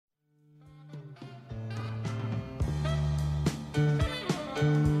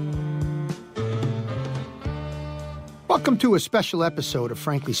Welcome to a special episode of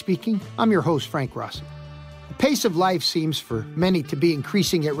Frankly Speaking. I'm your host, Frank Rossi. The pace of life seems for many to be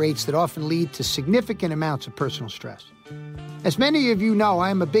increasing at rates that often lead to significant amounts of personal stress. As many of you know,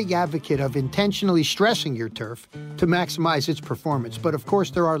 I am a big advocate of intentionally stressing your turf to maximize its performance, but of course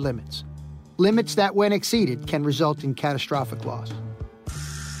there are limits. Limits that, when exceeded, can result in catastrophic loss.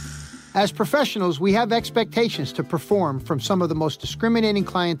 As professionals, we have expectations to perform from some of the most discriminating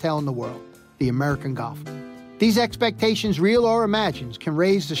clientele in the world, the American golfer. These expectations, real or imagined, can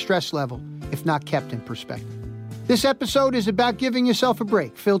raise the stress level if not kept in perspective. This episode is about giving yourself a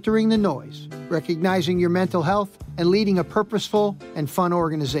break, filtering the noise, recognizing your mental health, and leading a purposeful and fun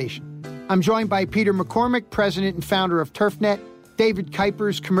organization. I'm joined by Peter McCormick, president and founder of TurfNetDavid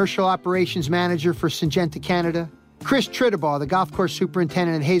Kuypers, commercial operations manager for Syngenta Canada, Chris Tritabaugh, the golf course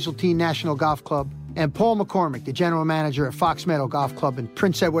superintendent at Hazeltine National Golf Club, and Paul McCormick, the general manager at Fox Meadow Golf Club in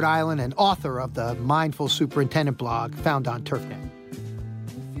Prince Edward Island and author of the Mindful Superintendent blog found on TurfNet.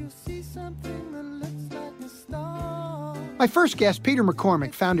 My first guest, Peter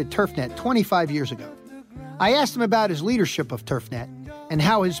McCormick, founded TurfNet 25 years ago. I asked him about his leadership of TurfNet and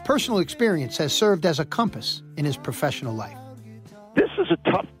how his personal experience has served as a compass in his professional life. This is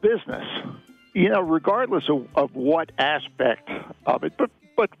a tough business, regardless of what aspect of it.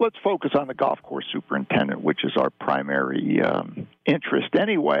 But let's focus on the golf course superintendent, which is our primary interest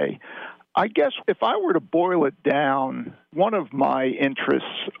anyway. I guess if I were to boil it down, one of my interests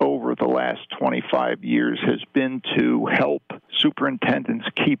over the last 25 years has been to help superintendents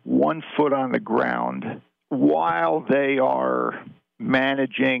keep one foot on the ground while they are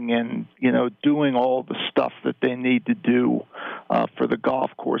managing and, doing all the stuff that they need to do for the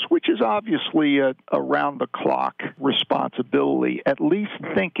golf course, which is obviously a around-the-clock responsibility, at least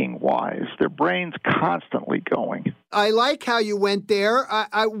thinking-wise. Their brain's constantly going. I like how you went there.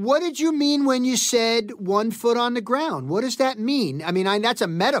 What did you mean when you said 1 foot on the ground? What does that mean? I mean, that's a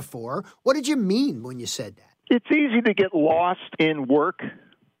metaphor. What did you mean when you said that? It's easy to get lost in work,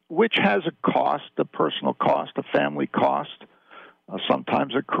 which has a cost, a personal cost, a family cost.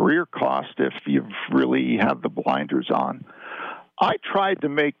 Sometimes a career cost if you really have the blinders on. I tried to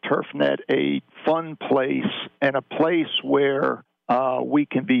make TurfNet a fun place and a place where we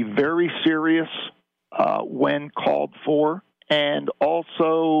can be very serious when called for and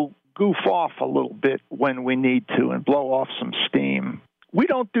also goof off a little bit when we need to and blow off some steam. We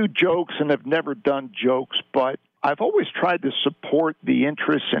don't do jokes and have never done jokes, but I've always tried to support the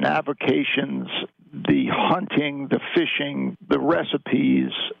interests and avocations, the hunting, the fishing, the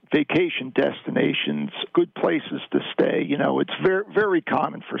recipes, vacation destinations, good places to stay. It's very, very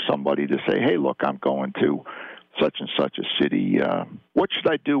common for somebody to say, hey, look, I'm going to such and such a city. What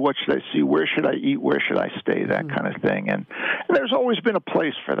should I do? What should I see? Where should I eat? Where should I stay? That kind of thing. And there's always been a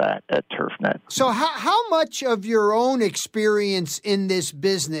place for that at TurfNet. So how much of your own experience in this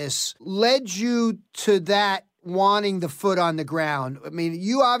business led you to that wanting the foot on the ground? I mean,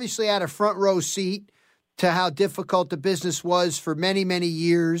 you obviously had a front row seat to how difficult the business was for many, many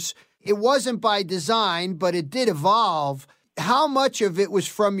years. It wasn't by design, but it did evolve. How much of it was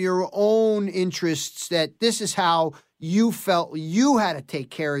from your own interests that this is how you felt you had to take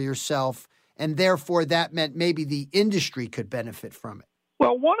care of yourself, and therefore that meant maybe the industry could benefit from it?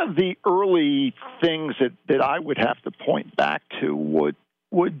 Well, one of the early things that I would have to point back to would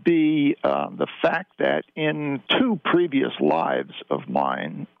be the fact that in two previous lives of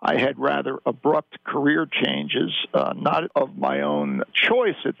mine, I had rather abrupt career changes, not of my own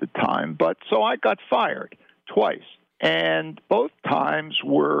choice at the time, but so I got fired twice. And both times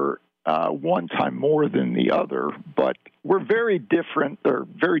were one time more than the other, but were very different. They're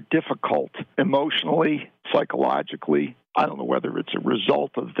very difficult emotionally, psychologically. I don't know whether it's a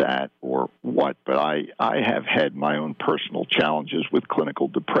result of that or what, but I have had my own personal challenges with clinical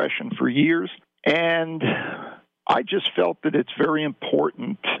depression for years. And I just felt that it's very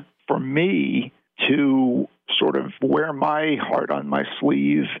important for me to sort of wear my heart on my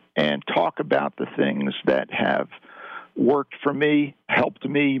sleeve and talk about the things that have worked for me, helped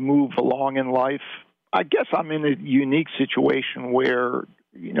me move along in life. I guess I'm in a unique situation where,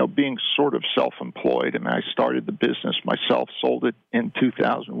 being sort of self-employed. I mean, I started the business myself, sold it in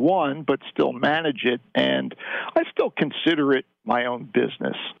 2001, but still manage it. And I still consider it my own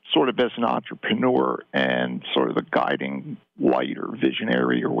business, sort of as an entrepreneur and sort of the guiding light or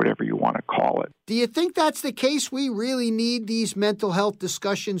visionary or whatever you want to call it. Do you think that's the case? We really need these mental health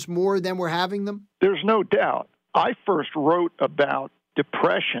discussions more than we're having them? There's no doubt. I first wrote about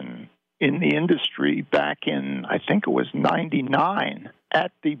depression in the industry back in, I think it was 99,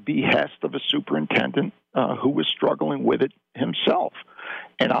 at the behest of a superintendent who was struggling with it himself.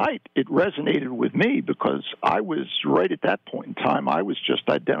 And it resonated with me because I was right at that point in time, I was just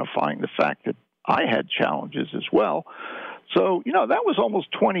identifying the fact that I had challenges as well. So, that was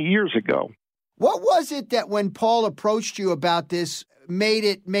almost 20 years ago. What was it that when Paul approached you about this made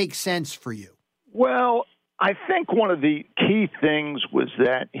it make sense for you? Well, I think one of the key things was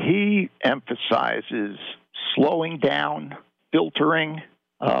that he emphasizes slowing down, filtering,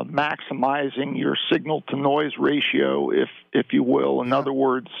 maximizing your signal-to-noise ratio, if you will. In other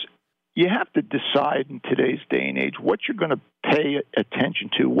words, you have to decide in today's day and age what you're going to pay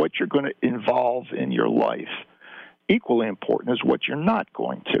attention to, what you're going to involve in your life. Equally important is what you're not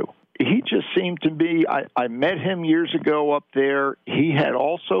going to. He just seemed to be, I met him years ago up there. He had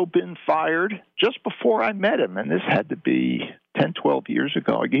also been fired just before I met him, and this had to be 10, 12 years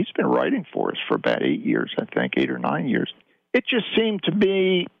ago. He's been writing for us for about 8 years, I think, 8 or 9 years. It just seemed to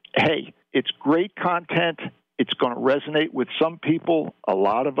be, hey, it's great content. It's going to resonate with some people. A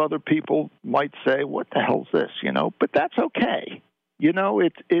lot of other people might say, what the hell's this, But that's okay.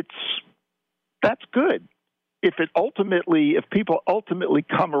 That's good. If people ultimately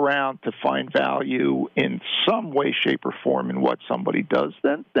come around to find value in some way, shape, or form in what somebody does,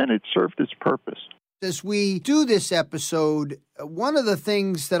 then it served its purpose. As we do this episode, one of the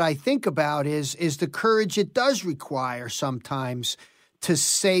things that I think about is the courage it does require sometimes to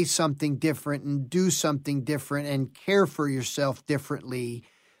say something different and do something different and care for yourself differently.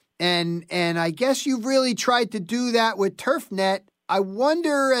 And I guess you've really tried to do that with TurfNet. I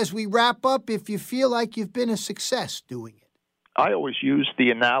wonder, as we wrap up, if you feel like you've been a success doing it. I always use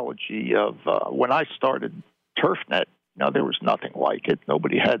the analogy of when I started TurfNet, there was nothing like it.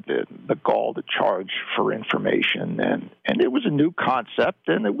 Nobody had the gall to charge for information, and it was a new concept,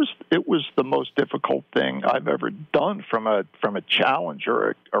 and it was the most difficult thing I've ever done from a challenge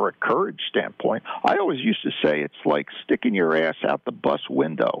or a courage standpoint. I always used to say it's like sticking your ass out the bus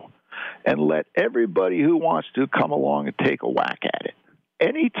window and let everybody who wants to come along and take a whack at it.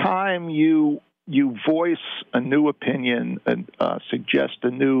 Anytime you voice a new opinion and suggest a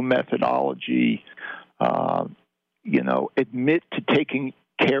new methodology, admit to taking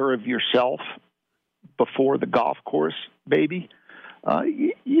care of yourself before the golf course, baby,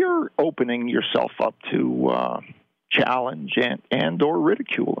 you're opening yourself up to challenge and or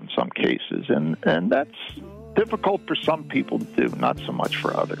ridicule in some cases. And that's difficult for some people to do, not so much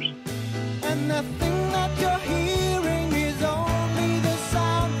for others. And the thing that you're hearing is only the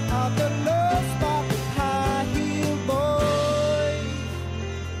sound of the low spot high heel boy.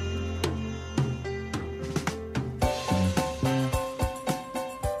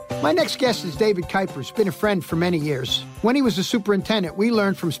 My next guest is David Kuypers, been a friend for many years. When he was a superintendent, we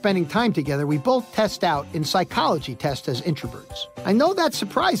learned from spending time together we both test out in psychology tests as introverts. I know that's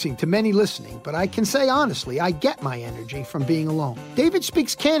surprising to many listening, but I can say honestly, I get my energy from being alone. David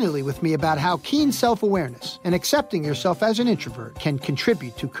speaks candidly with me about how keen self-awareness and accepting yourself as an introvert can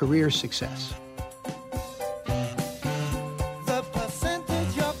contribute to career success.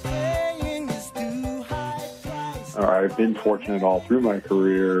 I've been fortunate all through my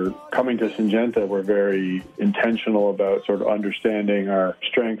career. Coming to Syngenta, we're very intentional about sort of understanding our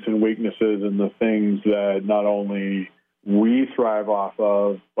strengths and weaknesses and the things that not only we thrive off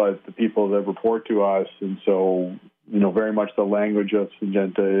of, but the people that report to us. And so, very much the language of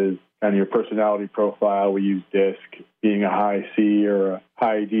Syngenta is kind of your personality profile. We use DISC, being a high C or a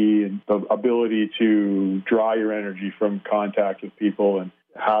high D, and the ability to draw your energy from contact with people and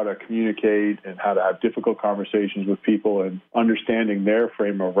how to communicate and how to have difficult conversations with people, and understanding their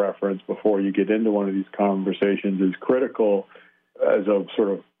frame of reference before you get into one of these conversations is critical as a sort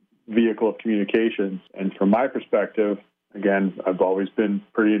of vehicle of communications. And from my perspective, again, I've always been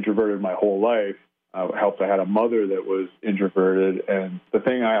pretty introverted my whole life. I had a mother that was introverted, and the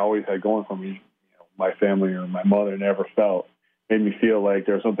thing I always had going for me, my family or my mother never felt, made me feel like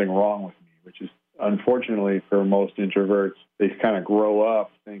there was something wrong with me, which is unfortunately for most introverts, they kind of grow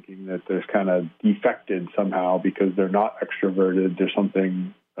up thinking that there's kind of defected somehow because they're not extroverted. There's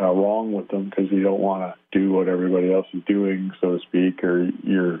something wrong with them because you don't want to do what everybody else is doing, so to speak, or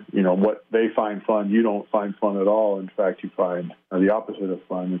what they find fun, you don't find fun at all. In fact, you find the opposite of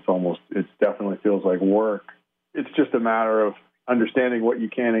fun. It definitely feels like work. It's just a matter of understanding what you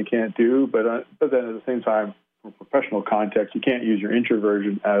can and can't do, but then at the same time, from a professional context, you can't use your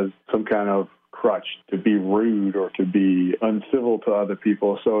introversion as some kind of crutch to be rude or to be uncivil to other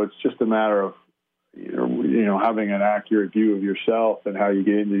people. So it's just a matter of having an accurate view of yourself and how you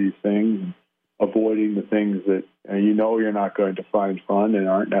get into these things, and avoiding the things that you're not going to find fun and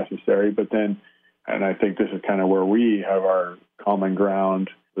aren't necessary. But then, and I think this is kind of where we have our common ground,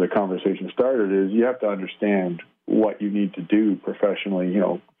 the conversation started, is you have to understand what you need to do professionally,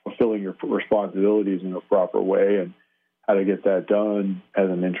 fulfilling your responsibilities in a proper way and how to get that done as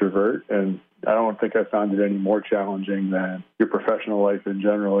an introvert. And I don't think I found it any more challenging than your professional life in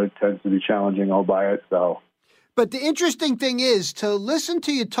general. It tends to be challenging all by itself. But the interesting thing is to listen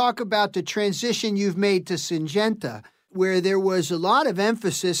to you talk about the transition you've made to Syngenta, where there was a lot of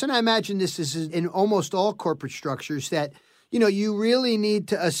emphasis, and I imagine this is in almost all corporate structures, that, you really need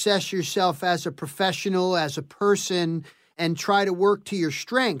to assess yourself as a professional, as a person, and try to work to your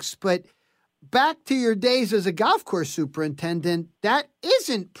strengths. But back to your days as a golf course superintendent, that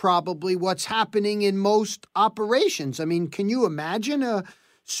isn't probably what's happening in most operations. I mean, can you imagine a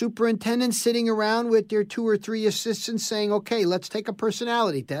superintendent sitting around with their 2 or 3 assistants saying, okay, let's take a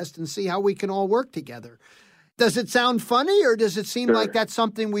personality test and see how we can all work together? Does it sound funny, or does it seem like that's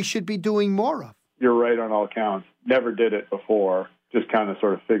something we should be doing more of? You're right on all counts. Never did it before. Just kind of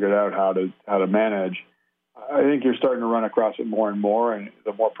sort of figured out how to manage. I think you're starting to run across it more and more, and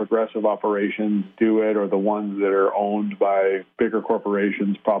the more progressive operations do it, or the ones that are owned by bigger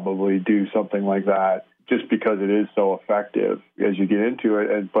corporations probably do something like that, just because it is so effective as you get into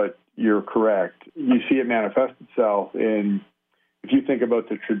it. But you're correct. You see it manifest itself in, if you think about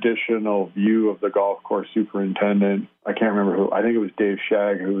the traditional view of the golf course superintendent, I can't remember who, I think it was Dave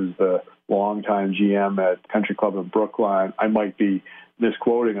Shagg, who was the longtime GM at Country Club in Brookline. I might be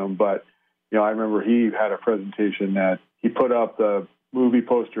misquoting him, but I remember he had a presentation that he put up the movie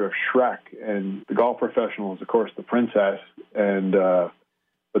poster of Shrek, and the golf professional was, of course, the princess, and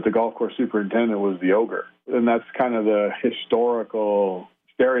but the golf course superintendent was the ogre. And that's kind of the historical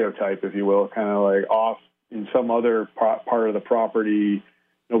stereotype, if you will, kind of like off in some other part of the property.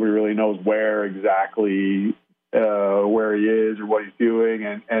 Nobody really knows where exactly where he is or what he's doing.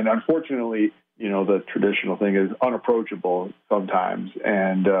 And unfortunately, the traditional thing is unapproachable sometimes.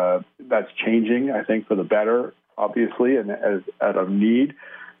 And that's changing, I think, for the better, obviously, and as out of need.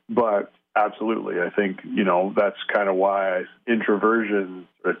 But absolutely, I think, that's kind of why introversion,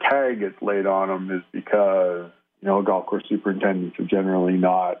 the tag gets laid on them, is because, golf course superintendents are generally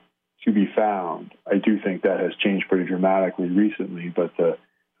not to be found. I do think that has changed pretty dramatically recently, but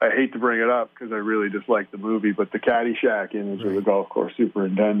I hate to bring it up because I really dislike the movie, but the Caddyshack image of the golf course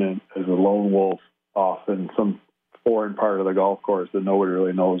superintendent as a lone wolf off in some foreign part of the golf course that nobody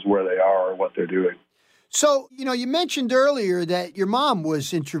really knows where they are or what they're doing. So, you mentioned earlier that your mom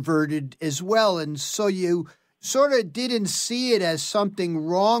was introverted as well, and so you sort of didn't see it as something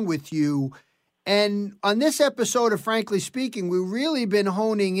wrong with you. And on this episode of Frankly Speaking, we've really been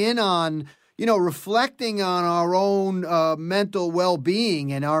honing in on, reflecting on our own mental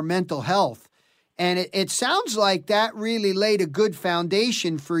well-being and our mental health. And it sounds like that really laid a good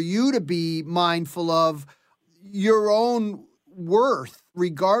foundation for you to be mindful of your own worth,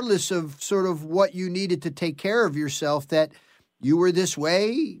 regardless of sort of what you needed to take care of yourself, that you were this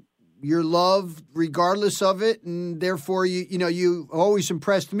way, you're loved regardless of it, and therefore you always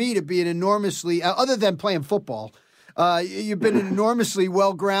impressed me to be an enormously, other than playing football, you've been an enormously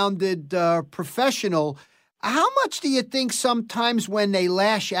well-grounded professional. How much do you think sometimes when they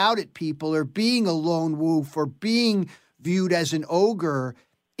lash out at people or being a lone wolf or being viewed as an ogre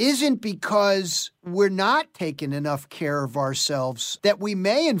isn't because we're not taking enough care of ourselves, that we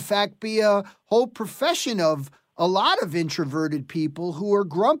may in fact be a whole profession of a lot of introverted people who are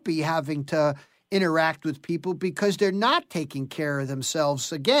grumpy having to interact with people because they're not taking care of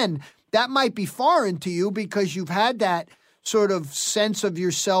themselves? Again, that might be foreign to you because you've had that sort of sense of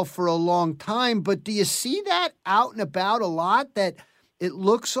yourself for a long time, but do you see that out and about a lot, that it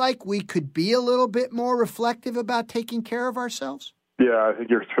looks like we could be a little bit more reflective about taking care of ourselves? Yeah, I think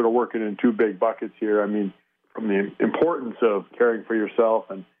you're sort of working in two big buckets here. I mean, from the importance of caring for yourself,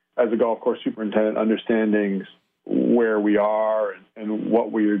 and as a golf course superintendent, understanding where we are and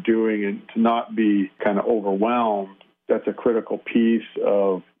what we are doing, and to not be kind of overwhelmed, that's a critical piece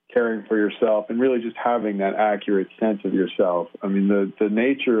of caring for yourself and really just having that accurate sense of yourself. I mean, the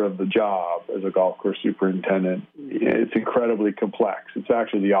nature of the job as a golf course superintendent, it's incredibly complex. It's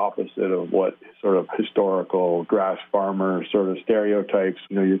actually the opposite of what sort of historical grass farmer sort of stereotypes.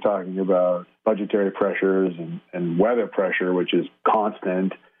 You're talking about budgetary pressures and weather pressure, which is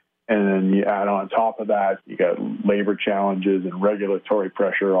constant. And then you add on top of that, you got labor challenges and regulatory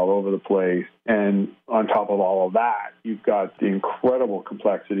pressure all over the place. And on top of all of that, you've got the incredible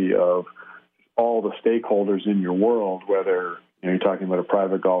complexity of all the stakeholders in your world, whether you're talking about a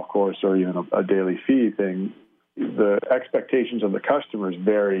private golf course or even a daily fee thing. The expectations of the customers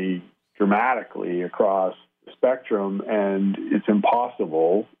vary dramatically across the spectrum, and it's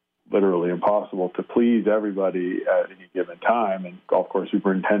impossible literally impossible to please everybody at any given time. And golf course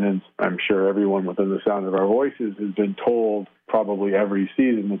superintendents, I'm sure everyone within the sound of our voices has been told probably every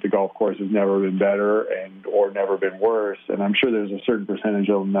season that the golf course has never been better or never been worse. And I'm sure there's a certain percentage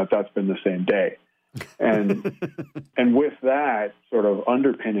of them that's been the same day. And and with that sort of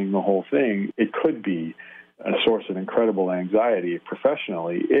underpinning the whole thing, it could be a source of incredible anxiety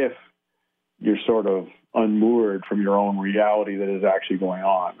professionally if you're sort of unmoored from your own reality that is actually going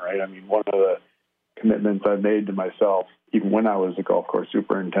on, right? I mean, one of the commitments I've made to myself, even when I was a golf course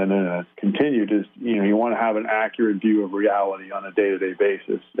superintendent, and it's continued, is, you want to have an accurate view of reality on a day-to-day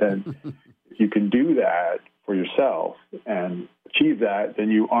basis. And if you can do that for yourself and achieve that, then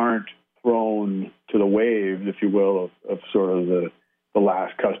you aren't thrown to the waves, if you will, of sort of the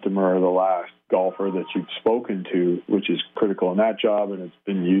last customer or the last golfer that you've spoken to, which is critical in that job, and it's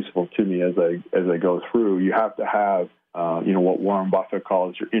been useful to me as I go through. You have to have, what Warren Buffett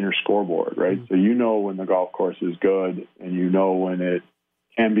calls your inner scoreboard, right? Mm-hmm. So you know when the golf course is good, and you know when it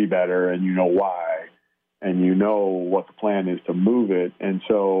can be better, and you know why, and you know what the plan is to move it. And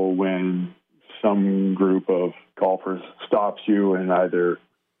so when some group of golfers stops you and either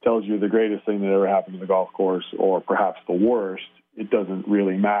tells you the greatest thing that ever happened to the golf course or perhaps the worst, it doesn't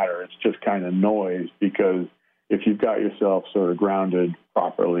really matter. It's just kind of noise, because if you've got yourself sort of grounded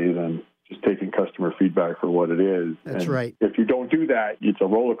properly, then just taking customer feedback for what it is. That's right. If you don't do that, it's a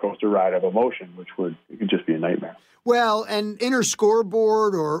roller coaster ride of emotion, which it could just be a nightmare. Well, and inner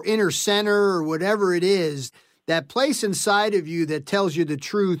scoreboard or inner center or whatever it is, that place inside of you that tells you the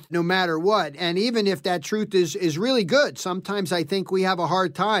truth no matter what. And even if that truth is really good, sometimes I think we have a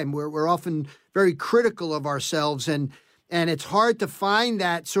hard time. We're often very critical of ourselves, and it's hard to find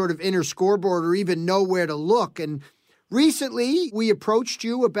that sort of inner scoreboard or even know where to look. And recently, we approached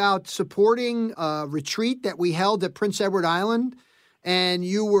you about supporting a retreat that we held at Prince Edward Island, and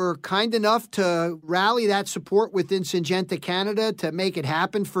you were kind enough to rally that support within Syngenta Canada to make it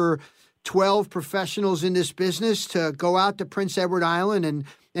happen for 12 professionals in this business to go out to Prince Edward Island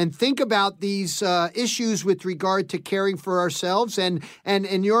and think about these issues with regard to caring for ourselves, and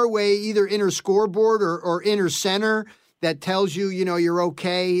in your way, either inner scoreboard or inner center that tells you, you're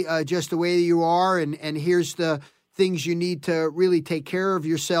okay just the way you are, and here's the things you need to really take care of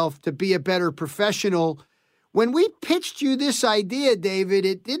yourself to be a better professional. When we pitched you this idea, David,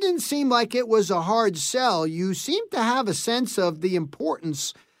 it didn't seem like it was a hard sell. You seemed to have a sense of the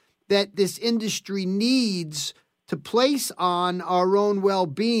importance that this industry needs to place on our own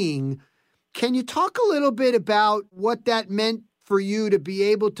well-being. Can you talk a little bit about what that meant for you to be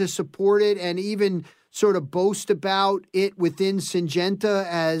able to support it and even sort of boast about it within Syngenta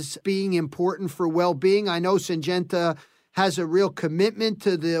as being important for well-being? I know Syngenta has a real commitment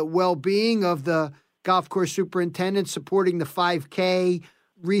to the well-being of the golf course superintendent, supporting the 5K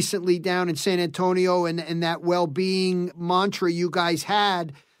recently down in San Antonio and that well-being mantra you guys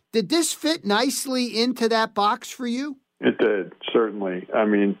had. Did this fit nicely into that box for you? It did, certainly. I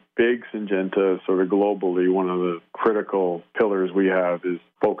mean, big Syngenta, sort of globally, one of the critical pillars we have is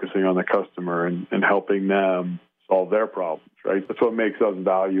focusing on the customer and helping them solve their problems, right? That's what makes us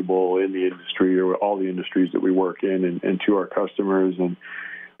valuable in the industry, or all the industries that we work in, and to our customers. And,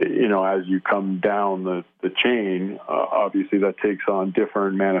 as you come down the chain, obviously that takes on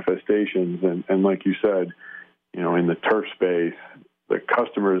different manifestations. And like you said, in the turf space, the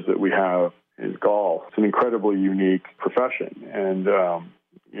customers that we have in golf, it's an incredibly unique profession. And,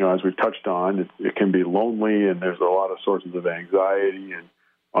 as we've touched on, it can be lonely, and there's a lot of sources of anxiety. And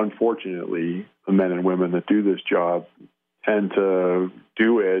unfortunately, the men and women that do this job tend to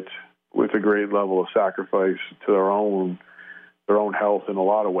do it with a great level of sacrifice to their own health in a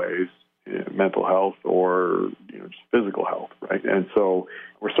lot of ways, mental health or just physical health, right? And so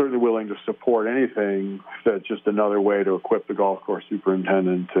we're certainly willing to support anything that's just another way to equip the golf course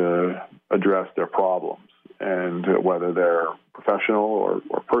superintendent to address their problems, and whether they're professional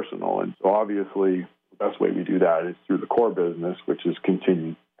or personal. And so obviously the best way we do that is through the core business, which is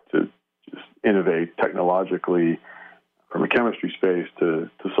continue to just innovate technologically from a chemistry space to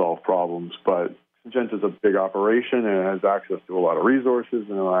solve problems. But Syngenta is a big operation, and it has access to a lot of resources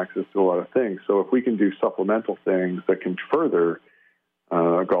and access to a lot of things. So if we can do supplemental things that can further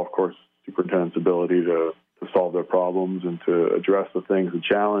a golf course superintendent's ability to solve their problems and to address the things that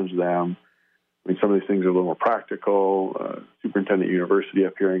challenge them, I mean, some of these things are a little more practical. Superintendent University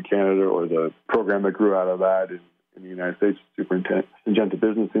up here in Canada, or the program that grew out of that in the United States, Syngenta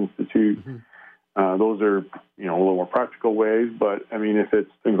Business Institute. Mm-hmm. Those are, a little more practical ways. But, I mean, if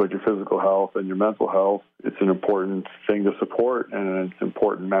it's things like your physical health and your mental health, it's an important thing to support, and it's an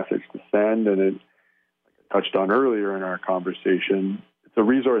important message to send. And it, like I touched on earlier in our conversation, it's a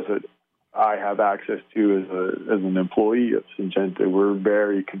resource that I have access to as an employee of Syngenta. We're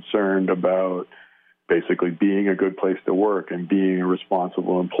very concerned about basically being a good place to work and being a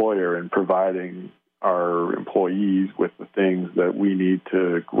responsible employer and providing our employees with the things that we need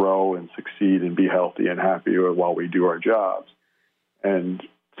to grow and succeed and be healthy and happy while we do our jobs. And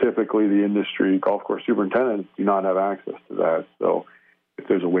typically the industry, golf course superintendents, do not have access to that. So if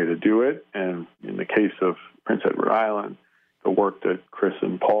there's a way to do it, and in the case of Prince Edward Island, the work that Chris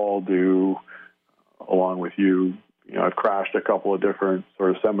and Paul do along with you, I've crashed a couple of different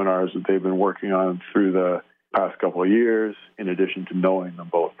sort of seminars that they've been working on through the past couple of years, in addition to knowing them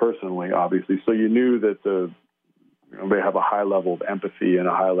both personally, obviously. So you knew that they have a high level of empathy and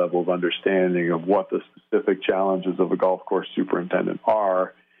a high level of understanding of what the specific challenges of a golf course superintendent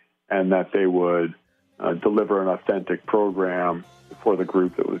are, and that they would deliver an authentic program for the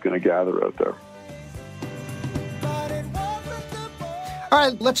group that was going to gather out there. All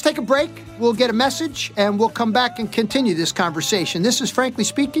right, let's take a break. We'll get a message, and we'll come back and continue this conversation. This is Frankly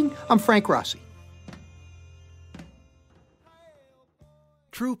Speaking. I'm Frank Rossi.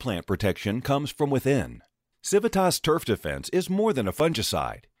 True plant protection comes from within. Civitas Turf Defense is more than a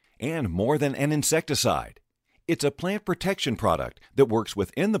fungicide and more than an insecticide. It's a plant protection product that works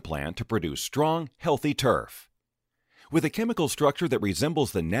within the plant to produce strong, healthy turf. With a chemical structure that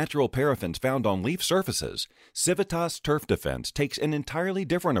resembles the natural paraffins found on leaf surfaces, Civitas Turf Defense takes an entirely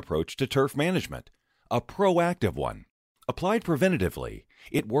different approach to turf management, a proactive one. Applied preventatively,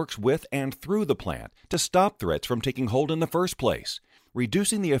 it works with and through the plant to stop threats from taking hold in the first place,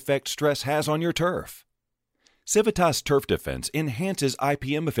 reducing the effect stress has on your turf. Civitas Turf Defense enhances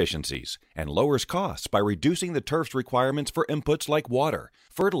IPM efficiencies and lowers costs by reducing the turf's requirements for inputs like water,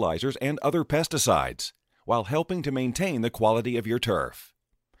 fertilizers, and other pesticides, while helping to maintain the quality of your turf.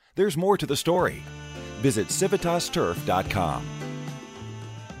 There's more to the story. Visit civitasturf.com.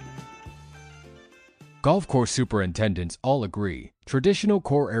 Golf course superintendents all agree traditional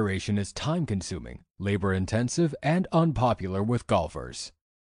core aeration is time-consuming, labor-intensive, and unpopular with golfers.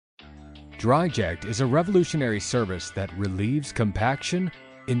 DryJect is a revolutionary service that relieves compaction,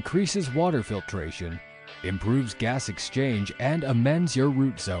 increases water filtration, improves gas exchange, and amends your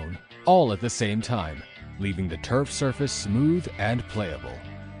root zone, all at the same time, leaving the turf surface smooth and playable.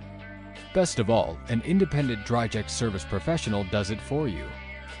 Best of all, an independent DryJect service professional does it for you.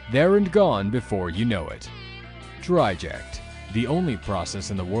 There and gone before you know it. DryJect, the only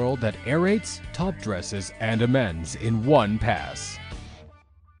process in the world that aerates, top dresses, and amends in one pass.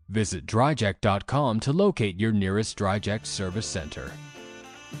 Visit DryJect.com to locate your nearest DryJect service center.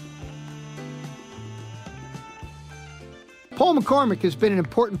 Paul MacCormack has been an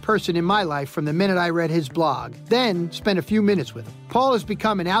important person in my life from the minute I read his blog, then spent a few minutes with him. Paul has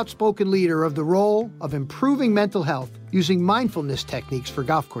become an outspoken leader of the role of improving mental health using mindfulness techniques for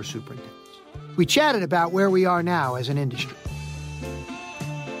golf course superintendents. We chatted about where we are now as an industry.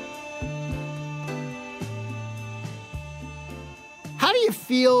 How do you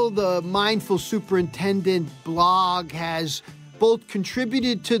feel the Mindful Superintendent blog has both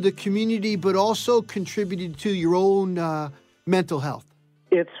contributed to the community but also contributed to your own mental health?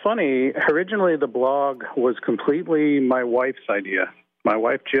 It's funny. Originally, the blog was completely my wife's idea. My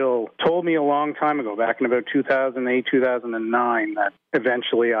wife, Jill, told me a long time ago, back in about 2008, 2009, that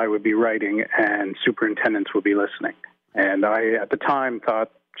eventually I would be writing and superintendents would be listening. And I, at the time,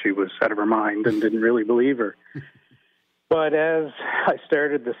 thought she was out of her mind and didn't really believe her. But as I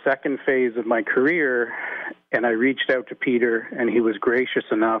started the second phase of my career and I reached out to Peter, and he was gracious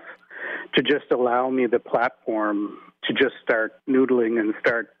enough to just allow me the platform to just start noodling and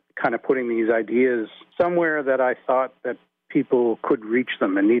start kind of putting these ideas somewhere that I thought that people could reach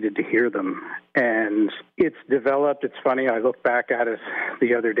them and needed to hear them. And it's developed. It's funny, I look back at it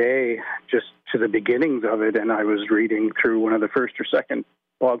the other day, just to the beginnings of it, and I was reading through one of the first or second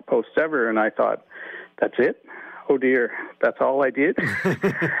blog posts ever, and I thought, that's it? Oh dear, that's all I did?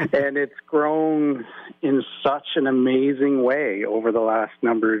 And it's grown in such an amazing way over the last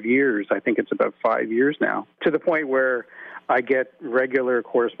number of years. I think it's about 5 years now, to the point where I get regular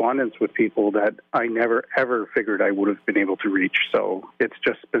correspondence with people that I never, ever figured I would have been able to reach. So it's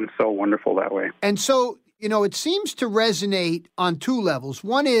just been so wonderful that way. And so, you know, it seems to resonate on two levels.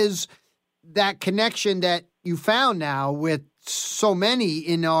 One is that connection that you found now with so many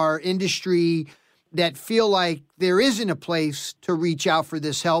in our industry that feel like there isn't a place to reach out for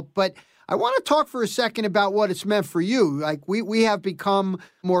this help. But I want to talk for a second about what it's meant for you. Like we have become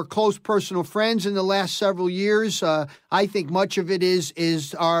more close personal friends in the last several years. I think much of it is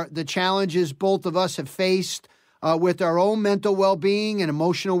the challenges both of us have faced with our own mental well-being and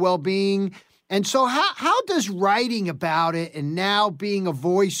emotional well-being. And so how does writing about it and now being a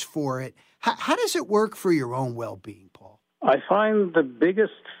voice for it, how does it work for your own well-being, Paul? I find the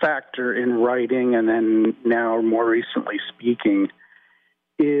biggest factor in writing and then now more recently speaking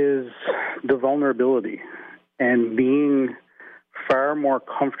is the vulnerability and being far more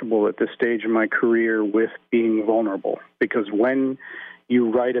comfortable at this stage in my career with being vulnerable. Because when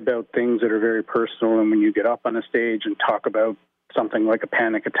you write about things that are very personal and when you get up on a stage and talk about something like a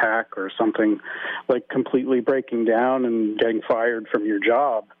panic attack or something like completely breaking down and getting fired from your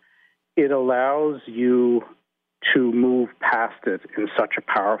job, it allows you to move past it in such a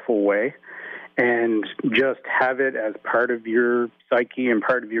powerful way and just have it as part of your psyche and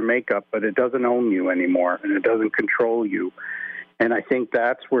part of your makeup, but it doesn't own you anymore and it doesn't control you. And I think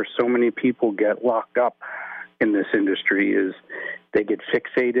that's where so many people get locked up in this industry is they get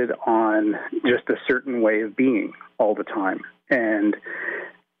fixated on just a certain way of being all the time. And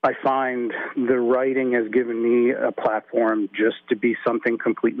I find the writing has given me a platform just to be something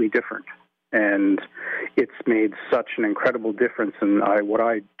completely different. And it's made such an incredible difference in what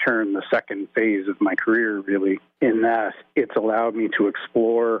I term the second phase of my career, really, in that it's allowed me to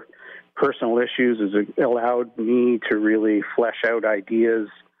explore personal issues. It's allowed me to really flesh out ideas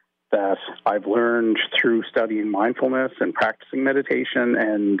that I've learned through studying mindfulness and practicing meditation,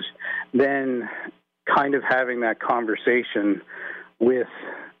 and then kind of having that conversation with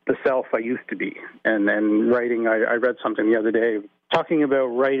the self I used to be. And then writing, I read something the other day talking about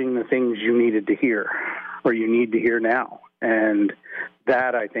writing the things you needed to hear or you need to hear now. And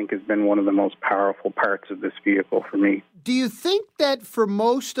that, I think, has been one of the most powerful parts of this vehicle for me. Do you think that for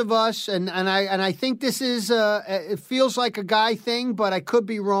most of us, and I think this is, it feels like a guy thing, but I could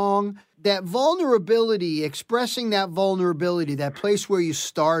be wrong, that vulnerability, expressing that vulnerability, that place where you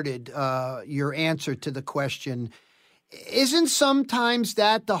started your answer to the question, isn't sometimes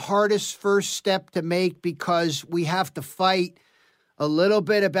that the hardest first step to make because we have to fight a little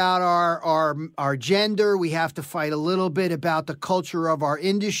bit about our gender, we have to fight a little bit about the culture of our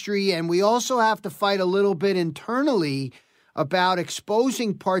industry, and we also have to fight a little bit internally about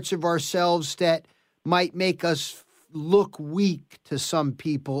exposing parts of ourselves that might make us look weak to some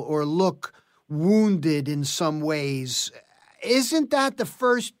people or look wounded in some ways. Isn't that the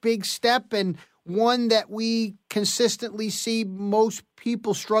first big step and one that we consistently see most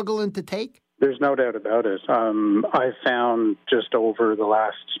people struggling to take? There's no doubt about it. I found just over the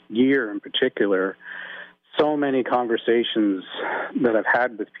last year in particular, so many conversations that I've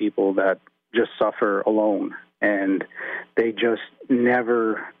had with people that just suffer alone, and they just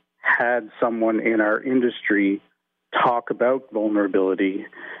never had someone in our industry talk about vulnerability.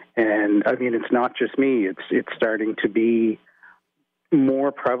 And I mean, it's not just me. It's starting to be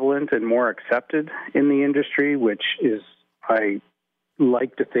more prevalent and more accepted in the industry, which is, I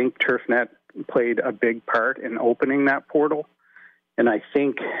like to think TurfNet played a big part in opening that portal. And I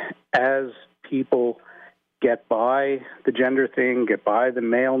think as people get by the gender thing, get by the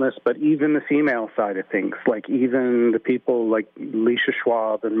maleness, but even the female side of things, like even the people like Alicia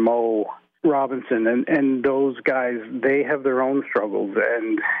Schwab and Mo Robinson and those guys, they have their own struggles.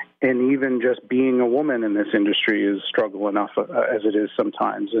 And even just being a woman in this industry is struggle enough as it is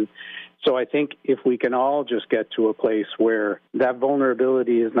sometimes. And so I think if we can all just get to a place where that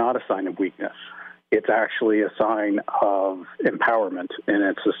vulnerability is not a sign of weakness, it's actually a sign of empowerment, and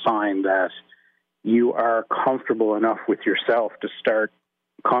it's a sign that you are comfortable enough with yourself to start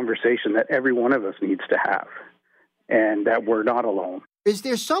a conversation that every one of us needs to have, and that we're not alone. Is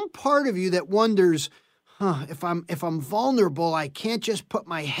there some part of you that wonders, if I'm vulnerable, I can't just put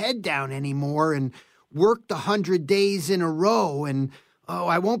my head down anymore and work the 100 days in a row, and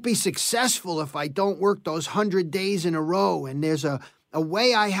I won't be successful if I don't work those 100 days in a row, and there's a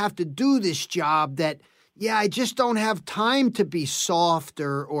way I have to do this job that, I just don't have time to be soft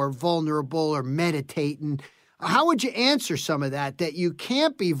or vulnerable or meditate. And how would you answer some of that you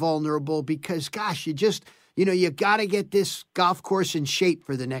can't be vulnerable because, gosh, you just, you got to get this golf course in shape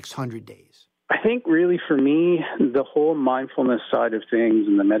for the next 100 days? I think really for me, the whole mindfulness side of things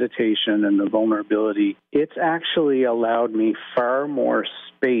and the meditation and the vulnerability, it's actually allowed me far more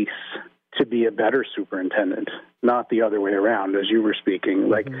space to be a better superintendent, not the other way around, as you were speaking.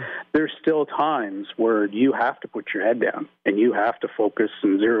 Like, there's still times where you have to put your head down and you have to focus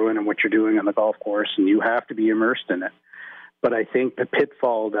and zero in on what you're doing on the golf course and you have to be immersed in it. But I think the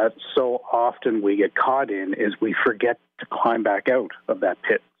pitfall that so often we get caught in is we forget to climb back out of that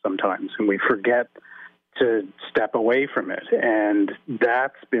pit sometimes, and we forget to step away from it. And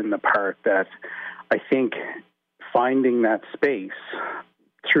that's been the part that I think finding that space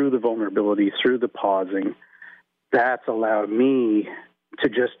through the vulnerability, through the pausing, that's allowed me to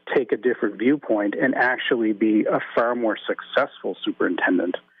just take a different viewpoint and actually be a far more successful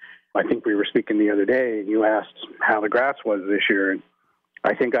superintendent. I think we were speaking the other day, and you asked how the grass was this year, and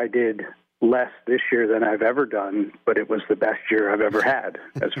I think I did less this year than I've ever done, but it was the best year I've ever had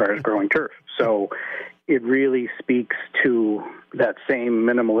as far as growing turf. So it really speaks to that same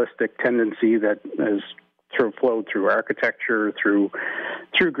minimalistic tendency that has flowed through architecture, through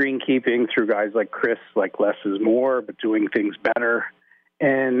greenkeeping, through guys like Chris, like less is more, but doing things better.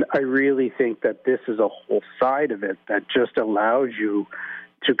 And I really think that this is a whole side of it that just allows you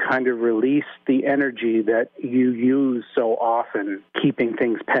to kind of release the energy that you use so often, keeping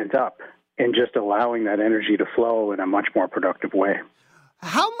things pent up, and just allowing that energy to flow in a much more productive way.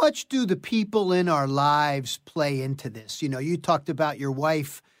 How much do the people in our lives play into this? You know, you talked about your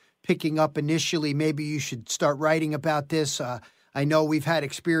wife picking up initially. Maybe you should start writing about this. I know we've had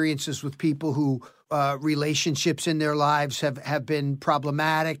experiences with people who relationships in their lives have been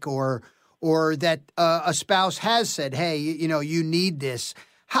problematic, or that a spouse has said, hey, you know, you need this.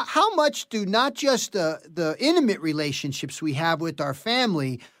 How much do not just the intimate relationships we have with our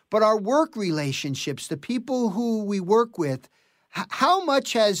family, but our work relationships, the people who we work with, how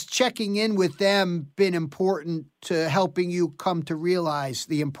much has checking in with them been important to helping you come to realize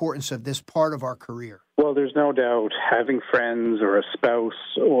the importance of this part of our career? Well, there's no doubt having friends or a spouse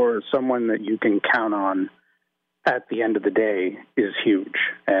or someone that you can count on at the end of the day is huge.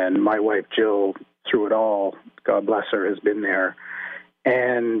 And my wife, Jill, through it all, God bless her, has been there.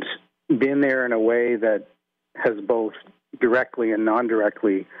 And been there in a way that has both directly and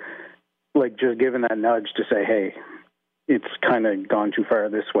non-directly, like just given that nudge to say, hey, it's kind of gone too far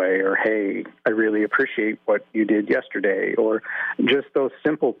this way, or hey, I really appreciate what you did yesterday, or just those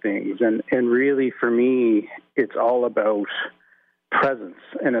simple things. And really for me, it's all about presence,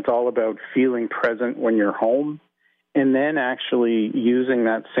 and it's all about feeling present when you're home, and then actually using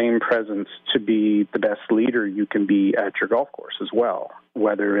that same presence to be the best leader you can be at your golf course as well,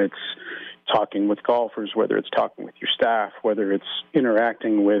 whether it's talking with golfers, whether it's talking with your staff, whether it's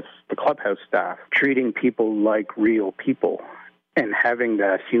interacting with the clubhouse staff, treating people like real people and having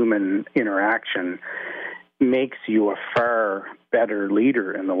that human interaction makes you a far better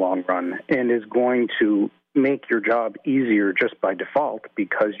leader in the long run, and is going to make your job easier just by default,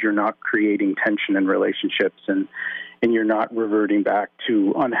 because you're not creating tension in relationships and you're not reverting back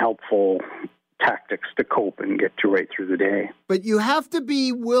to unhelpful tactics to cope and get you right through the day. But you have to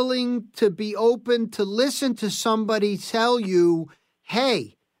be willing to be open to listen to somebody tell you,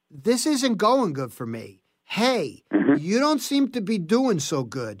 hey, this isn't going good for me. Hey, you don't seem to be doing so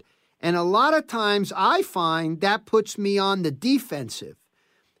good. And a lot of times I find that puts me on the defensive.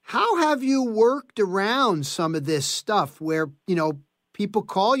 How have you worked around some of this stuff where, you know, people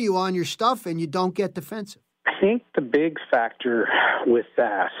call you on your stuff and you don't get defensive? I think the big factor with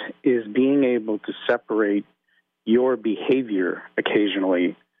that is being able to separate your behavior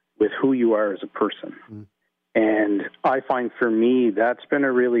occasionally with who you are as a person. And I find for me that's been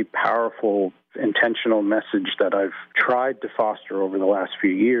a really powerful, intentional message that I've tried to foster over the last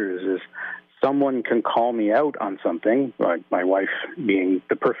few years. Is someone can call me out on something, like my wife being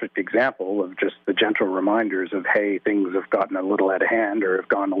the perfect example of just the gentle reminders of, hey, things have gotten a little out of hand or have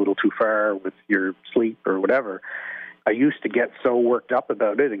gone a little too far with your sleep or whatever. I used to get so worked up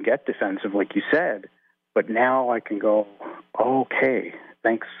about it and get defensive, like you said, but now I can go, okay,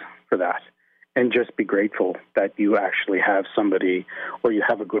 thanks for that. And just be grateful that you actually have somebody, or you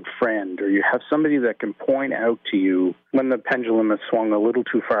have a good friend, or you have somebody that can point out to you when the pendulum has swung a little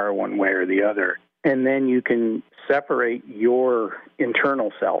too far one way or the other. And then you can separate your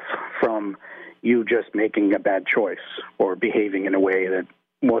internal self from you just making a bad choice or behaving in a way that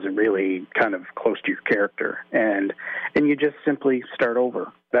wasn't really kind of close to your character. And you just simply start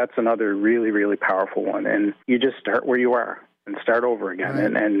over. That's another really, really powerful one. And you just start where you are and start over again,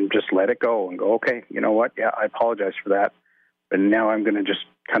 right, and just let it go and go, okay, you know what? Yeah, I apologize for that. But now I'm going to just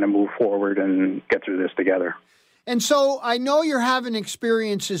kind of move forward and get through this together. And so I know you're having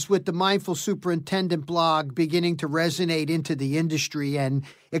experiences with the Mindful Superintendent blog beginning to resonate into the industry, and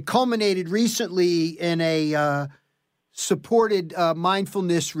it culminated recently in a supported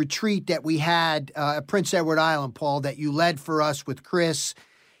mindfulness retreat that we had at Prince Edward Island, Paul, that you led for us with Chris.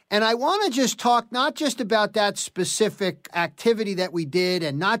 And I want to just talk not just about that specific activity that we did,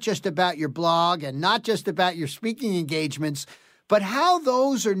 and not just about your blog, and not just about your speaking engagements, but how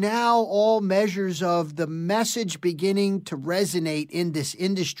those are now all measures of the message beginning to resonate in this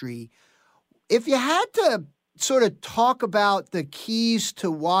industry. If you had to sort of talk about the keys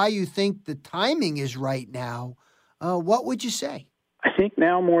to why you think the timing is right now, what would you say? I think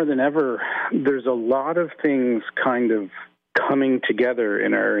now more than ever, there's a lot of things kind of coming together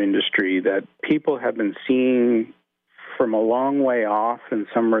in our industry that people have been seeing from a long way off in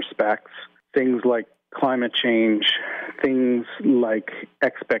some respects, things like climate change, things like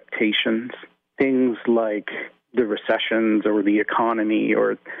expectations, things like the recessions or the economy,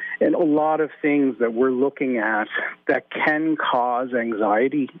 and a lot of things that we're looking at that can cause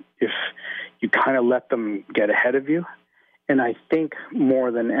anxiety if you kind of let them get ahead of you. And I think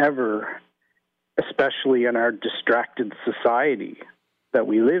more than ever, especially in our distracted society that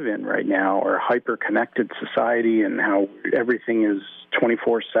we live in right now, our hyper-connected society, and how everything is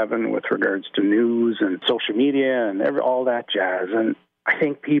 24/7 with regards to news and social media and all that jazz. And I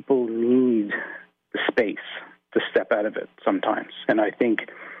think people need the space to step out of it sometimes. And I think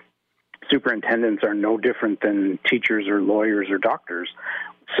superintendents are no different than teachers or lawyers or doctors.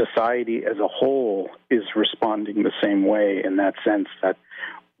 Society as a whole is responding the same way, in that sense that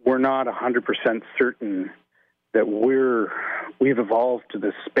we're not 100% certain that we've evolved to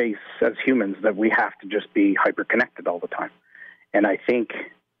this space as humans that we have to just be hyper-connected all the time. And I think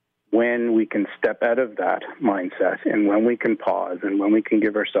when we can step out of that mindset and when we can pause and when we can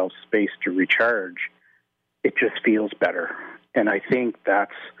give ourselves space to recharge, it just feels better. And I think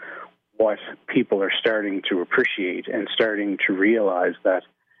that's what people are starting to appreciate and starting to realize, that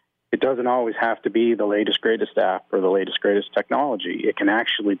it doesn't always have to be the latest, greatest app or the latest, greatest technology. It can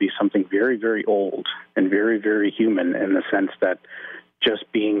actually be something very, very old and very, very human, in the sense that just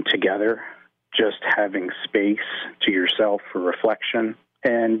being together, just having space to yourself for reflection,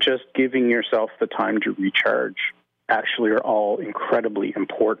 and just giving yourself the time to recharge actually are all incredibly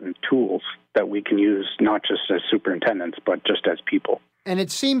important tools that we can use, not just as superintendents, but just as people. And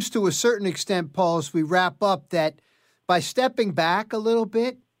it seems to a certain extent, Paul, as we wrap up, that by stepping back a little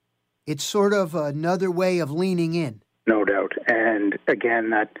bit, it's sort of another way of leaning in. No doubt. And again,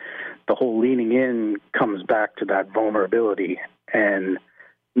 that the whole leaning in comes back to that vulnerability and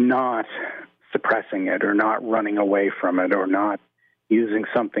not suppressing it or not running away from it or not using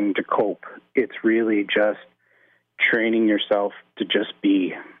something to cope. It's really just training yourself to just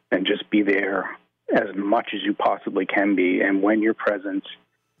be, and just be there as much as you possibly can be. And when you're present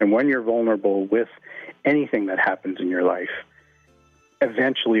and when you're vulnerable with anything that happens in your life,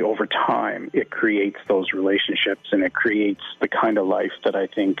 eventually over time, it creates those relationships and it creates the kind of life that I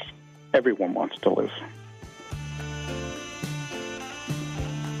think everyone wants to live.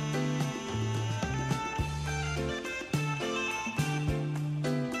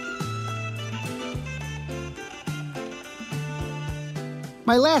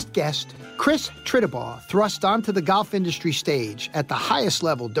 My last guest, Chris Tritabaugh, thrust onto the golf industry stage at the highest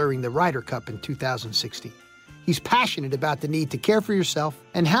level during the Ryder Cup in 2016. He's passionate about the need to care for yourself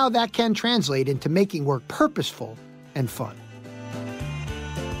and how that can translate into making work purposeful and fun.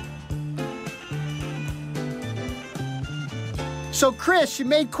 So, Chris, you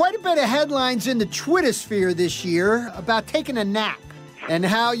made quite a bit of headlines in the Twittersphere this year about taking a nap and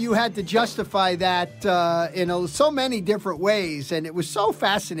how you had to justify that in so many different ways. And it was so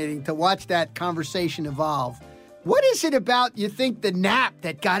fascinating to watch that conversation evolve. What is it about, you think, the nap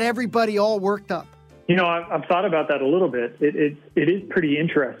that got everybody all worked up? You know, I've thought about that a little bit. It is pretty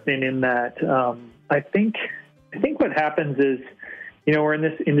interesting in that I think what happens is, you know, we're in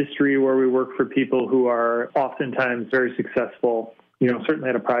this industry where we work for people who are oftentimes very successful. You know, certainly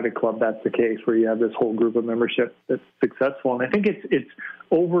at a private club, that's the case, where you have this whole group of membership that's successful. And I think it's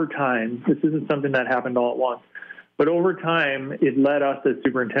over time. This isn't something that happened all at once. But over time, it led us as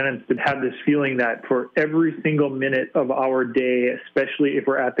superintendents to have this feeling that for every single minute of our day, especially if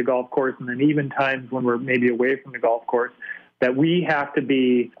we're at the golf course, and then even times when we're maybe away from the golf course, that we have to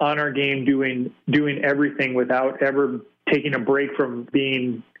be on our game doing everything without ever taking a break from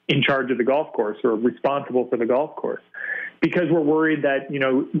being in charge of the golf course or responsible for the golf course. Because we're worried that, you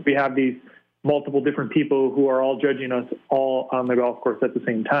know, we have these multiple different people who are all judging us all on the golf course at the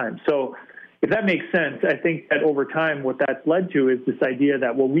same time. So if that makes sense, I think that over time what that's led to is this idea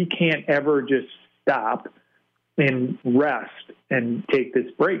that, well, we can't ever just stop and rest and take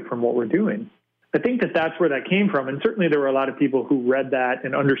this break from what we're doing. I think that that's where that came from. And certainly there were a lot of people who read that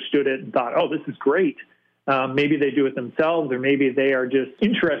and understood it and thought, oh, this is great. Maybe they do it themselves, or maybe they are just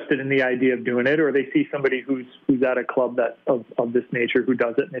interested in the idea of doing it, or they see somebody who's at a club that of this nature who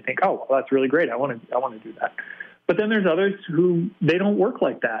does it, and they think, oh, well, that's really great. I want to do that. But then there's others who they don't work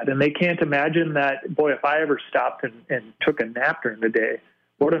like that, and they can't imagine that, boy, if I ever stopped and took a nap during the day,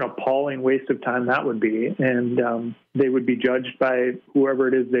 what an appalling waste of time that would be. And they would be judged by whoever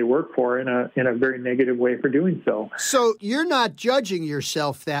it is they work for in a very negative way for doing so. So you're not judging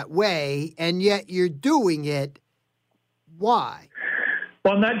yourself that way, and yet you're doing it. Why?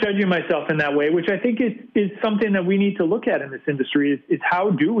 Well, I'm not judging myself in that way, which I think is something that we need to look at in this industry is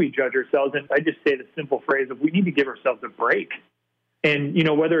how do we judge ourselves? And I just say the simple phrase of we need to give ourselves a break. And,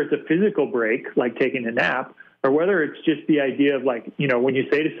 whether it's a physical break, like taking a nap, or whether it's just the idea of like, when you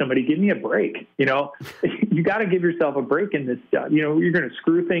say to somebody, give me a break, you got to give yourself a break in this stuff. You're going to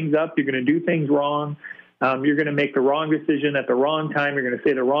screw things up. You're going to do things wrong. You're going to make the wrong decision at the wrong time. You're going to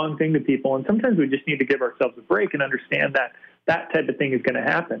say the wrong thing to people. And sometimes we just need to give ourselves a break and understand that that type of thing is going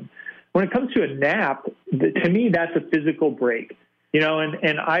to happen. When it comes to a nap, to me, that's a physical break,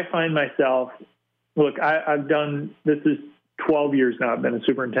 and I find myself, look, I've done, this is 12 years now. I've been a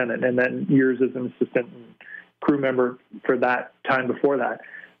superintendent and then years as an assistant and crew member for that time before that.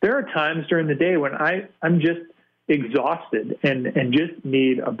 There are times during the day when I'm just exhausted and just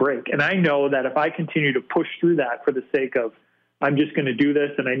need a break. And I know that if I continue to push through that for the sake of I'm just going to do this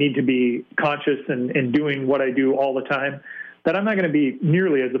and I need to be conscious and doing what I do all the time, that I'm not going to be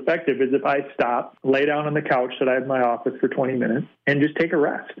nearly as effective as if I stop, lay down on the couch that I have in my office for 20 minutes and just take a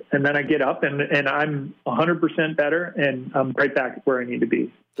rest. And then I get up and I'm 100% better and I'm right back where I need to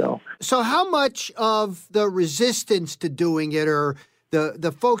be. So how much of the resistance to doing it, or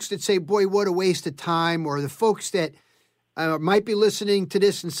the folks that say, boy, what a waste of time, or the folks that might be listening to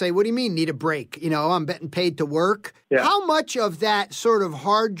this and say, what do you mean need a break? I'm getting paid to work. Yeah. How much of that sort of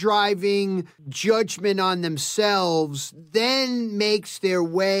hard driving judgment on themselves then makes their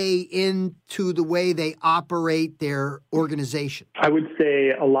way into the way they operate their organization? I would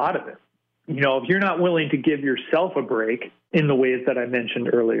say a lot of it. If you're not willing to give yourself a break in the ways that I mentioned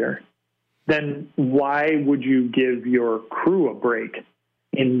earlier, then why would you give your crew a break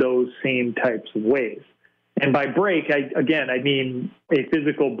in those same types of ways? And by break, I mean a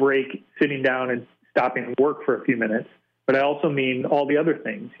physical break, sitting down and stopping work for a few minutes. But I also mean all the other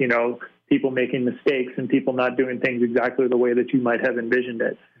things, people making mistakes and people not doing things exactly the way that you might have envisioned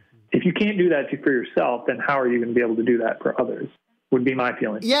it. If you can't do that for yourself, then how are you going to be able to do that for others? Would be my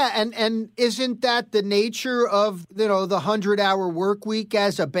feeling. Yeah, and isn't that the nature of, the 100-hour work week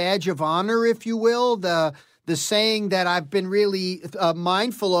as a badge of honor, if you will? The saying that I've been really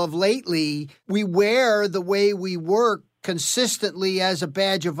mindful of lately, we wear the way we work consistently as a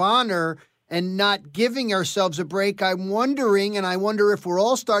badge of honor and not giving ourselves a break. I'm wondering, and I wonder if we're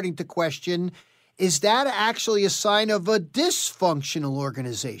all starting to question, is that actually a sign of a dysfunctional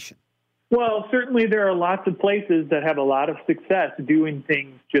organization? Well, certainly there are lots of places that have a lot of success doing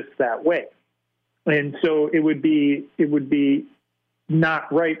things just that way. And so it would be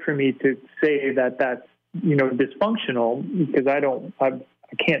not right for me to say that that's, dysfunctional, because I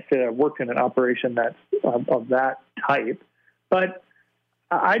can't say I've worked in an operation that's of that type. But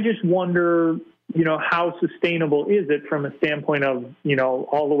I just wonder, how sustainable is it from a standpoint of,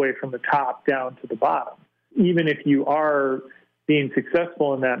 all the way from the top down to the bottom? Even if you are being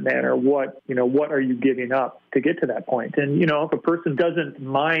successful in that manner, what are you giving up to get to that point? And, if a person doesn't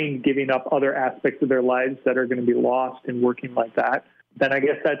mind giving up other aspects of their lives that are going to be lost in working like that, then I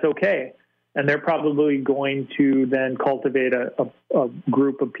guess that's okay. And they're probably going to then cultivate a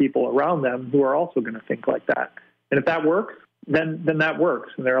group of people around them who are also going to think like that. And if that works, then that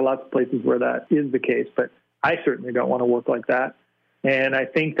works. And there are lots of places where that is the case. But I certainly don't want to work like that. And I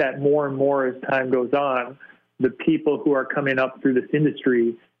think that more and more as time goes on, the people who are coming up through this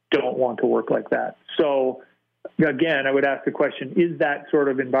industry don't want to work like that. So, again, I would ask the question, is that sort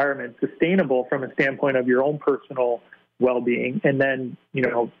of environment sustainable from a standpoint of your own personal well-being, and then,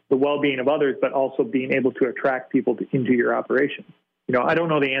 the well-being of others, but also being able to attract people into your operation? I don't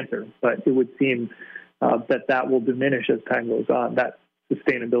know the answer, but it would seem that will diminish as time goes on, that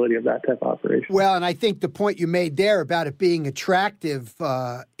sustainability of that type of operation. Well, and I think the point you made there about it being attractive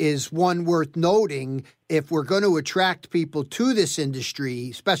is one worth noting. If we're going to attract people to this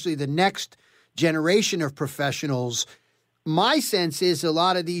industry, especially the next generation of professionals, my sense is a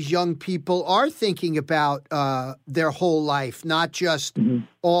lot of these young people are thinking about their whole life, not just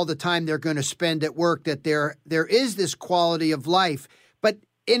all the time they're going to spend at work, that there is this quality of life. But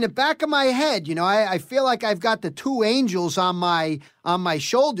in the back of my head, I feel like I've got the two angels on my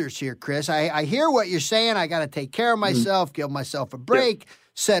shoulders here, Chris. I hear what you're saying. I got to take care of myself, give myself a break,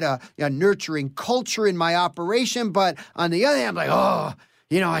 set a nurturing culture in my operation. But on the other hand, I'm like,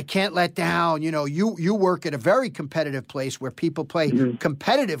 I can't let down. You work at a very competitive place where people play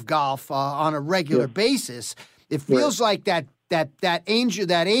competitive golf on a regular basis. It feels like that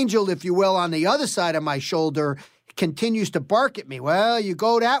angel, if you will, on the other side of my shoulder continues to bark at me. Well, you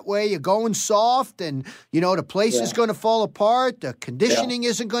go that way, you're going soft, and, the place is going to fall apart. The conditioning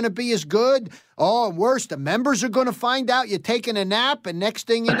isn't going to be as good. Oh, worse, the members are going to find out you're taking a nap, and next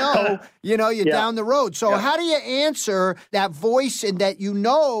thing you know, you're down the road. So how do you answer that voice and that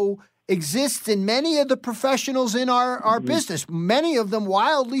exists in many of the professionals in our business, many of them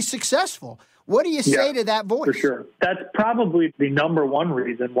wildly successful? What do you say to that voice? For sure. That's probably the number one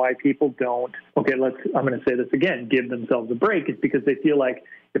reason why people don't, I'm going to say this again, give themselves a break, is because they feel like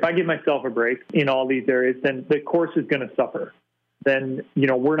if I give myself a break in all these areas, then the course is going to suffer. Then,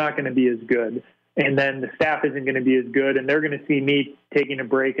 we're not going to be as good. And then the staff isn't going to be as good. And they're going to see me taking a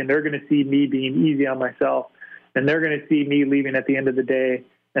break, and they're going to see me being easy on myself. And they're going to see me leaving at the end of the day.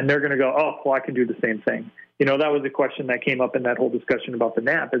 And they're going to go, oh, well, I can do the same thing. That was a question that came up in that whole discussion about the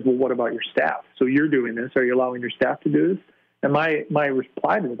nap is, well, what about your staff? So you're doing this. Are you allowing your staff to do this? And my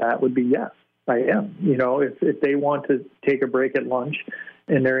reply to that would be, yes, I am. If they want to take a break at lunch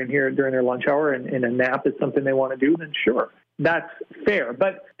and they're in here during their lunch hour and a nap is something they want to do, then sure, that's fair.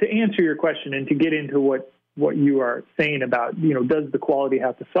 But to answer your question and to get into what you are saying about, does the quality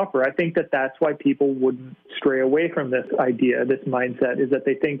have to suffer? I think that's why people wouldn't stray away from this idea, this mindset, is that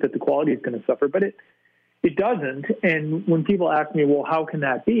they think that the quality is going to suffer, but it doesn't. And when people ask me, well, how can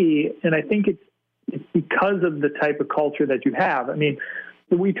that be? And I think it's because of the type of culture that you have. I mean,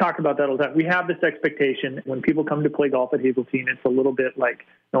 we talk about that all the time. We have this expectation when people come to play golf at Hazeltine, it's a little bit like,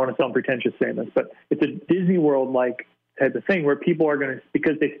 I don't want to sound pretentious saying this, but it's a Disney World-like type of thing where people are going to,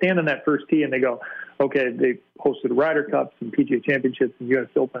 because they stand on that first tee and they go, okay, they hosted Ryder Cups and PGA Championships and U.S.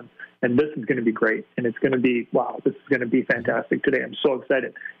 Open, and this is going to be great. And it's going to be, wow, this is going to be fantastic today. I'm so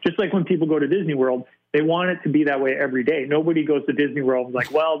excited. Just like when people go to Disney World, they want it to be that way every day. Nobody goes to Disney World and is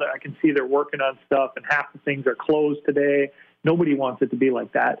like, well, I can see they're working on stuff and half the things are closed today. Nobody wants it to be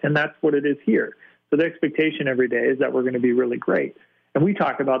like that. And that's what it is here. So the expectation every day is that we're going to be really great. And we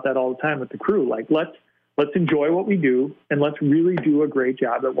talk about that all the time with the crew. Like, let's enjoy what we do and let's really do a great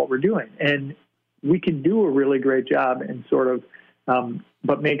job at what we're doing. And we can do a really great job and sort of,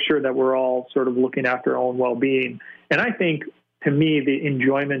 but make sure that we're all sort of looking after our own well-being. And I think, to me, the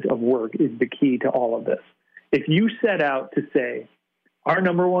enjoyment of work is the key to all of this. If you set out to say, our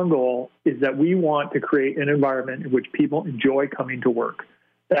number one goal is that we want to create an environment in which people enjoy coming to work,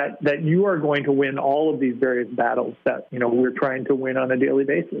 that you are going to win all of these various battles that, we're trying to win on a daily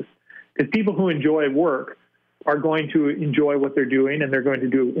basis. Because people who enjoy work are going to enjoy what they're doing, and they're going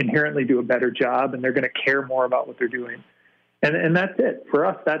to inherently do a better job, and they're going to care more about what they're doing. And that's it. For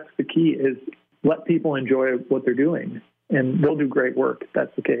us, that's the key, is let people enjoy what they're doing. And they'll do great work if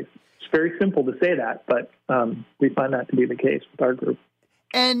that's the case. It's very simple to say that, but we find that to be the case with our group.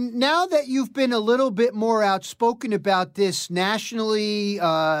 And now that you've been a little bit more outspoken about this nationally,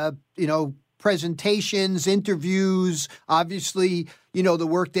 presentations, interviews, obviously, the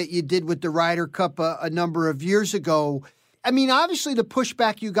work that you did with the Ryder Cup a number of years ago. I mean, obviously the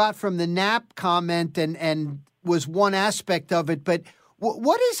pushback you got from the nap comment and was one aspect of it, but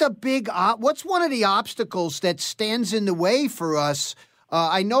what's one of the obstacles that stands in the way for us?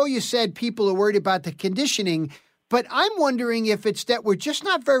 I know you said people are worried about the conditioning, but I'm wondering if it's that we're just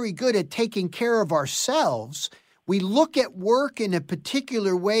not very good at taking care of ourselves. We look at work in a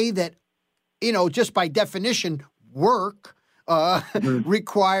particular way that, just by definition, work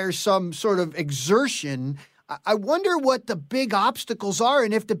requires some sort of exertion. I wonder what the big obstacles are,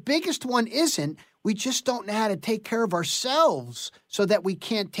 and if the biggest one isn't, we just don't know how to take care of ourselves so that we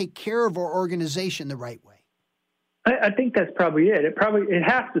can't take care of our organization the right way. I think that's probably it. It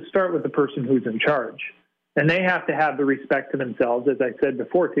has to start with the person who's in charge. And they have to have the respect to themselves, as I said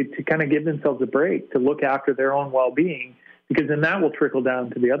before, to kind of give themselves a break, to look after their own well-being, because then that will trickle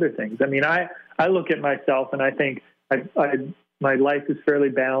down to the other things. I mean, I look at myself and I think my life is fairly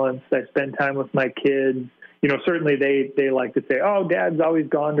balanced. I spend time with my kids. Certainly they like to say, oh, Dad's always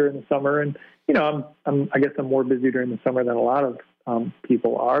gone during the summer. And, I guess I'm more busy during the summer than a lot of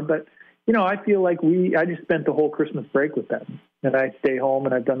people are. But, I feel like I just spent the whole Christmas break with them. And I stay home,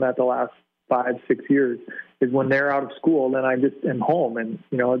 and I've done that the last 5-6 years, is when they're out of school, then I just am home. And,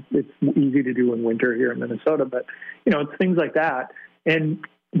 it's easy to do in winter here in Minnesota, but, it's things like that.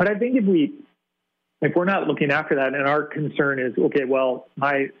 But I think if we're not looking after that, and our concern is, okay, well,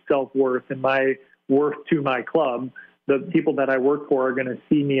 my self-worth and my worth to my club, the people that I work for are going to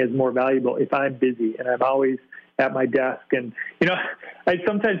see me as more valuable if I'm busy and I'm always at my desk. And, I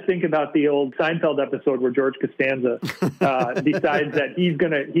sometimes think about the old Seinfeld episode where George Costanza decides that he's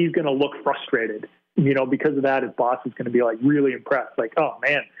going to look frustrated, because of that, his boss is going to be like really impressed. Like, oh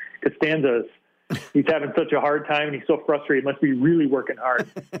man, Costanza's he's having such a hard time and he's so frustrated. He must be really working hard.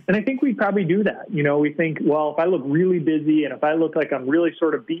 And I think we probably do that. You know, we think, well, if I look really busy and if I look like I'm really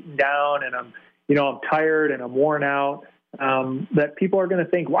sort of beaten down and I'm tired and I'm worn out, that people are going to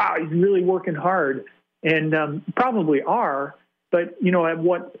think, wow, he's really working hard. And probably are, but, you know, at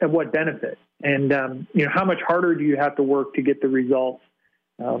what benefit? And, you know, how much harder do you have to work to get the results,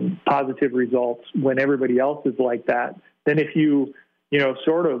 positive results, when everybody else is like that, than if you know,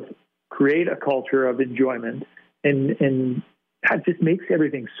 sort of create a culture of enjoyment, and that just makes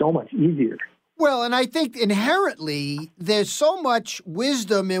everything so much easier. Well, and I think inherently there's so much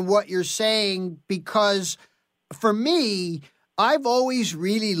wisdom in what you're saying, because for me, I've always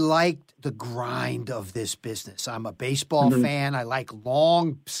really liked the grind of this business. I'm a baseball fan. I like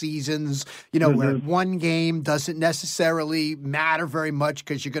long seasons, you know, where one game doesn't necessarily matter very much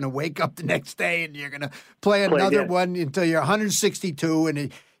because you're going to wake up the next day and you're going to play another one until you're 162.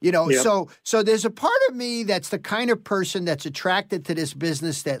 And, you know, so there's a part of me that's the kind of person that's attracted to this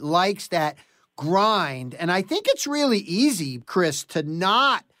business that likes that grind. And I think it's really easy, Chris, to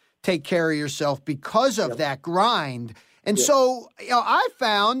not take care of yourself because of that grind. And so, you know, I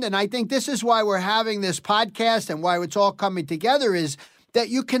found, and I think this is why we're having this podcast and why it's all coming together, is that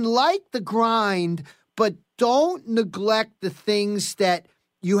you can like the grind, but don't neglect the things that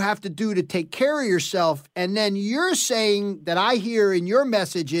you have to do to take care of yourself. And then you're saying that I hear in your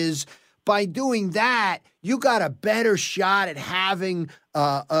message is by doing that, you got a better shot at having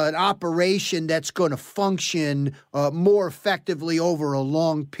an operation that's going to function more effectively over a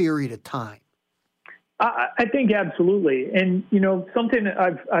long period of time. I think absolutely. And, you know, something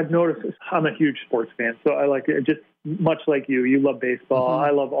I've noticed is I'm a huge sports fan. So I like it, just much like you. You love baseball.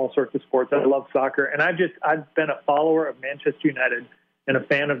 I love all sorts of sports. I love soccer. And I've been a follower of Manchester United and a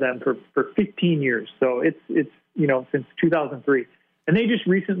fan of them for 15 years. So it's you know, since 2003. And they just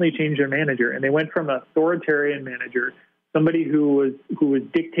recently changed their manager, and they went from an authoritarian manager, somebody who was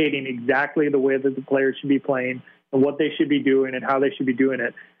dictating exactly the way that the players should be playing and what they should be doing and how they should be doing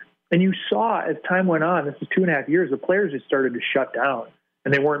it. And you saw as time went on, this was 2.5 years, the players just started to shut down,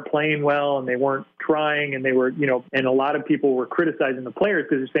 and they weren't playing well, and they weren't trying, and they were, you know, and a lot of people were criticizing the players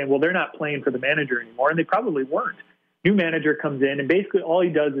because they're saying, well, they're not playing for the manager anymore, and they probably weren't. New manager comes in, and basically all he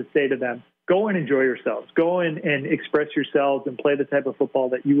does is say to them, go and enjoy yourselves. Go in and express yourselves and play the type of football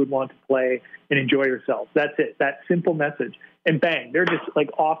that you would want to play and enjoy yourselves. That's it. That simple message. And bang, they're just like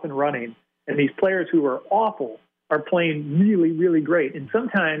off and running. And these players who are awful are playing really, really great. And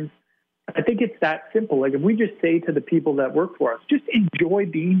sometimes I think it's that simple. Like if we just say to the people that work for us, just enjoy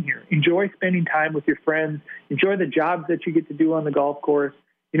being here. Enjoy spending time with your friends. Enjoy the jobs that you get to do on the golf course.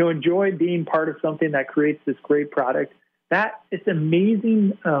 You know, enjoy being part of something that creates this great product. That it's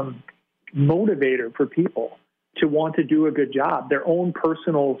amazing motivator for people to want to do a good job, their own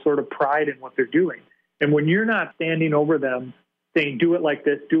personal sort of pride in what they're doing. And when you're not standing over them saying, do it like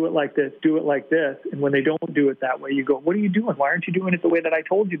this, do it like this, do it like this, and when they don't do it that way, you go, what are you doing? Why aren't you doing it the way that I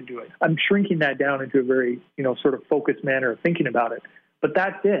told you to do it? I'm shrinking that down into a very, you know, sort of focused manner of thinking about it. But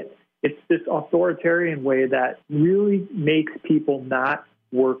that's it. It's this authoritarian way that really makes people not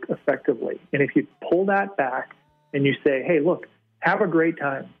work effectively. And if you pull that back and you say, hey, look, have a great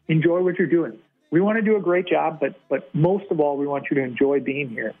time. Enjoy what you're doing. We want to do a great job, but most of all, we want you to enjoy being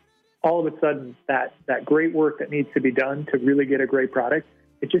here. All of a sudden, that great work that needs to be done to really get a great product,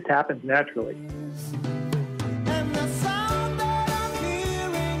 it just happens naturally.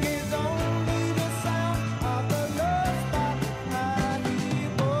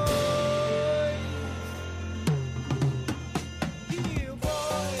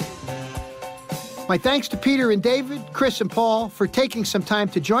 My thanks to Peter and David, Chris and Paul for taking some time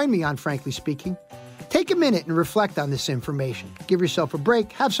to join me on Frankly Speaking. Take a minute and reflect on this information. Give yourself a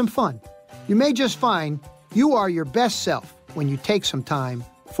break, have some fun. You may just find you are your best self when you take some time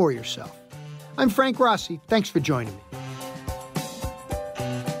for yourself. I'm Frank Rossi. Thanks for joining me.